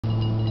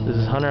This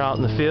is Hunter out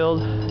in the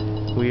field.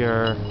 We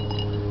are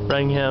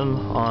running him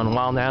on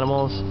wild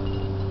animals.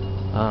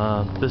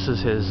 This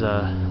is his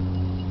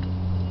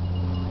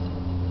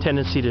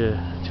tendency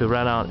to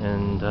run out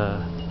and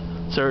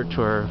search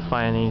or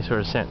find any sort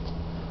of scent.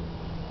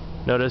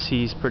 Notice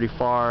he's pretty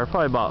far,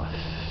 probably about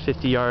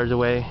 50 yards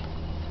away,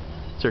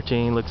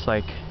 searching. Looks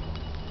like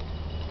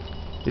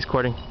he's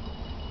courting.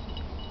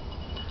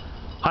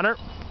 Hunter,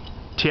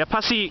 tia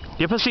pussy,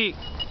 tia pussy,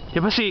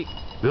 tia pussy.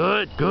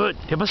 Good, good,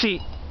 tia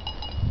pussy.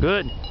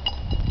 Good.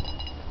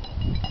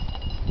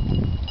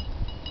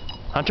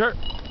 Hunter,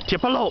 tia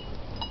palo,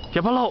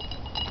 tia palo,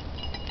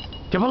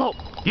 tia palo.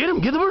 Get him,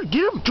 get the bird,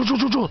 get him.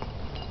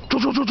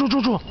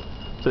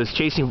 So he's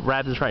chasing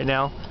rabbits right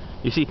now.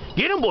 You see,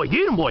 get him, boy,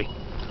 get him, boy.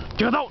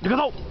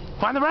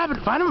 Find the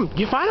rabbit, find him,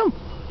 you find him.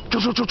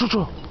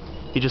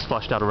 He just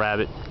flushed out a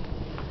rabbit.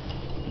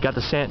 He got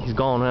the scent, he's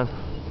gone, man.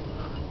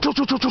 Get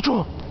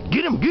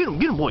him,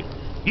 boy.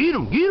 Get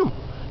him. You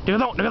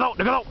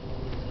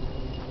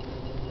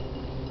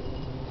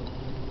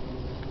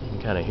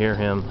can kind of hear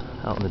him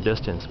out in the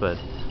distance, but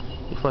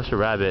he flushed a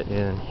rabbit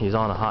and he's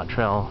on a hot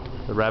trail.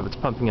 The rabbit's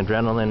pumping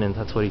adrenaline and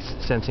that's what he's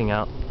sensing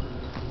out.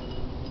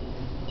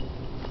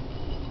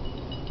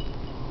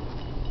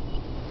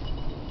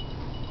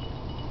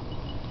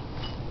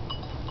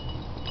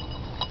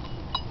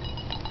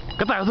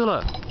 Cái tay của tôi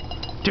là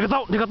Cái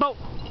tay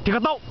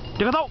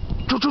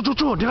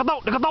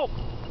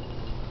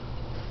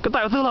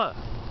của tôi là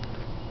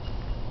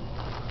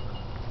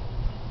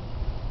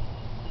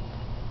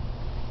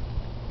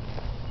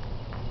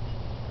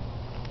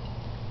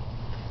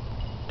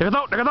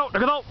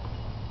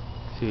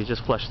See, he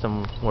just flushed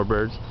some more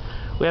birds.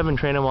 We haven't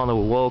trained him on the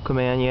whoa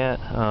command yet.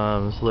 It's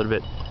a little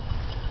bit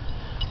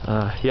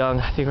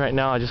young. I think right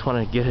now I just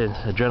want to get his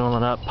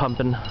adrenaline up,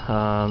 pumping.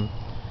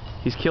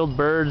 He's killed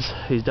birds,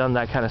 he's done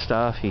that kind of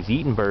stuff, he's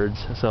eaten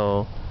birds,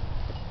 so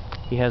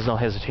he has no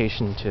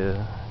hesitation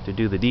to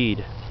do the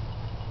deed.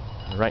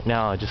 Right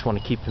now I just want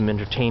to keep him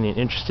entertained and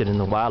interested in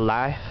the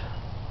wildlife.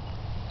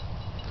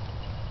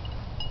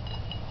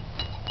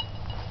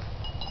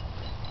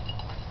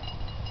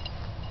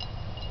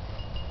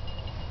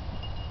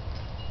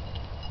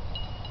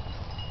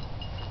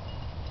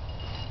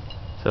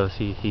 So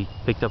see, he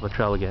picked up a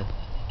trail again.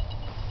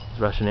 He's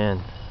rushing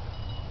in.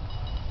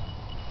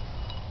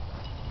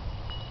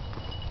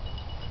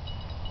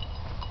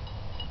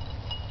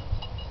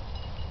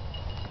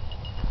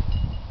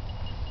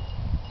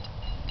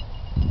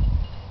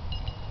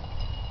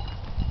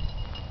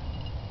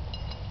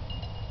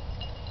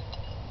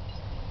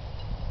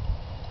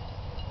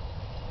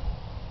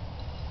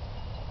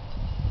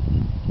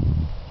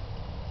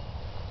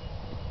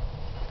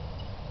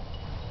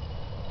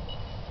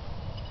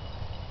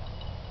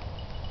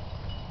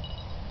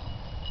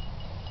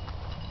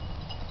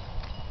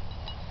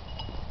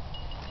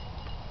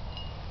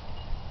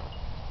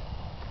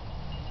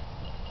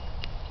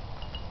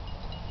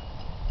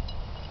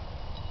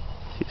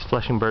 He's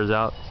flushing birds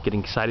out. He's getting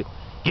excited.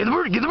 Get the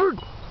bird! Get the bird!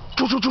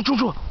 Get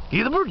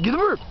the bird! Get the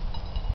bird!